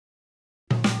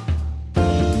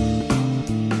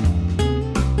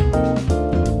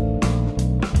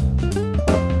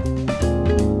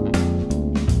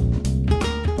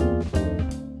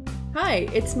Hi,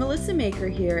 it's Melissa Maker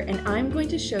here, and I'm going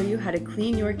to show you how to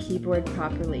clean your keyboard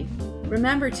properly.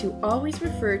 Remember to always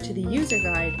refer to the user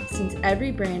guide since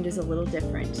every brand is a little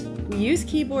different. We use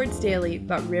keyboards daily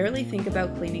but rarely think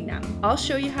about cleaning them. I'll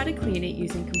show you how to clean it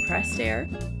using compressed air,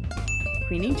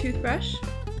 cleaning toothbrush,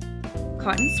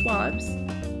 cotton swabs,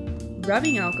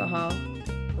 rubbing alcohol,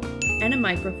 and a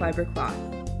microfiber cloth.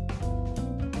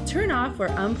 Turn off or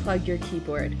unplug your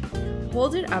keyboard.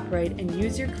 Hold it upright and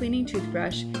use your cleaning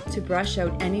toothbrush to brush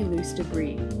out any loose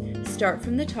debris. Start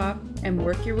from the top and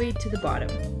work your way to the bottom.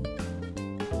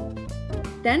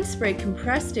 Then spray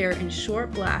compressed air in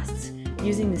short blasts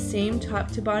using the same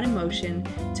top to bottom motion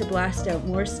to blast out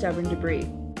more stubborn debris.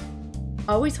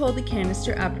 Always hold the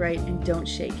canister upright and don't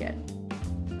shake it.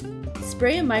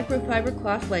 Spray a microfiber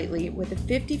cloth lightly with a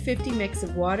 50-50 mix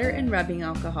of water and rubbing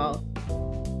alcohol.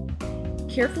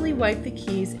 Carefully wipe the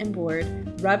keys and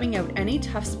board, rubbing out any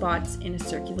tough spots in a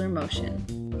circular motion.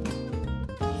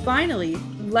 Finally,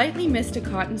 lightly mist a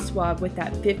cotton swab with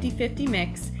that 50-50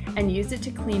 mix and use it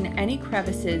to clean any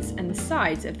crevices and the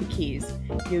sides of the keys.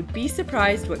 You'd be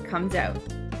surprised what comes out.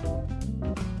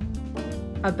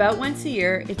 About once a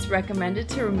year, it's recommended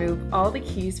to remove all the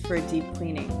keys for a deep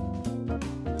cleaning.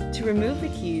 To remove the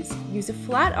keys, use a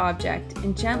flat object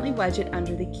and gently wedge it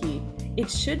under the key. It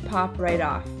should pop right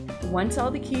off. Once all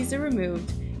the keys are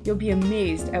removed, you'll be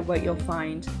amazed at what you'll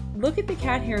find. Look at the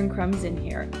cat hair and crumbs in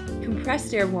here.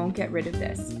 Compressed air won't get rid of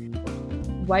this.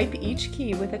 Wipe each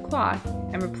key with a cloth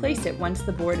and replace it once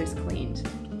the board is cleaned.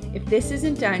 If this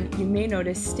isn't done, you may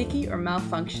notice sticky or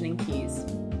malfunctioning keys.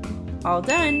 All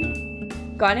done!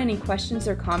 Got any questions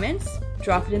or comments?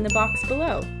 Drop it in the box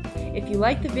below. If you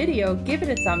like the video, give it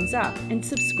a thumbs up and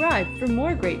subscribe for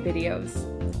more great videos.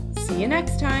 See you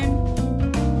next time!